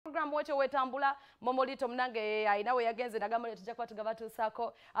program weche wetambula momolito mnange ayina we yagenze nagamba tujja kwa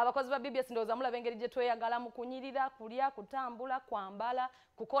tugabatuusako abakozi ba BBS ndoza mula bengeri je tweyagala mu kunyirira kulya kutambula kwambala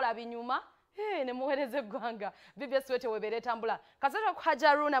kukola binyuma ne muwereze gwanga BBS weche webere tambula kazeto ku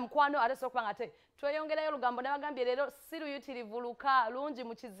Haruna mkwano ateso kubanga te tweyongerayo lugambo nabagambye lero siru yutirivuluka lungi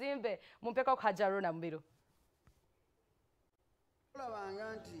mu kizimbe mumpeka ku Haruna Mubiru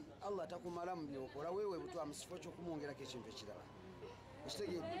olabanga nti Allah takumala mu byokola wewe butwa musifo kyo kumwongerako ekintu ekirala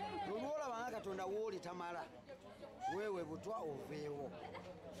kitegeera olwolabanga Katonda wooli tamala wewe butwa oveewo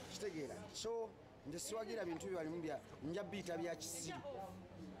kitegeera so nze siwagira bintu byalimu bya nja biita bya kisiru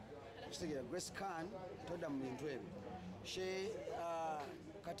kitegeera Grace Khan toda mu bintu ebyo she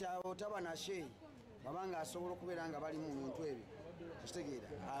kati otaba na she babanga asobola okubeera nga bali mu bintu ebyo kitegeera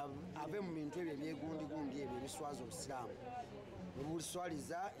ave mu bintu ebyo ebyegundi ebyo ebiswaza obusiraamu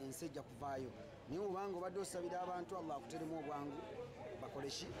obuswaliza ensejja kuvaayo niwe obanga obadde osabira abantu Allah akuteremu obwangu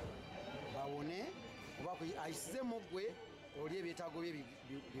bakoleshi bawone oba ayisizemu gwe oli ebyetaago bye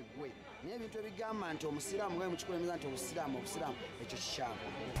bigwe naye ebintu ebigamba nti omusiraamu we mukikulembeza nti obusiraamu ekyo kikyamu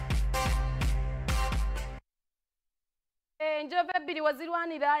Njove bili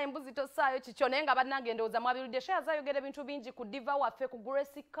wazirwanira embuzi tosaayo kicho naye nga bannange ndowooza mwabirudde shaya zayogera ebintu bingi ku diva waffe ku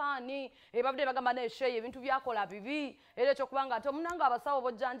Grace Khan babudde bagamba naye shaya ebintu byakola bibi era ekyo kubanga ate omunanga abasawo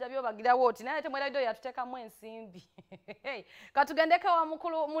bojjanjabi obagirawo oti naye ate mwerabidde yatuteekamu ensimbi katugendeko wa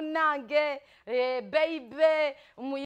mukulu munnange baby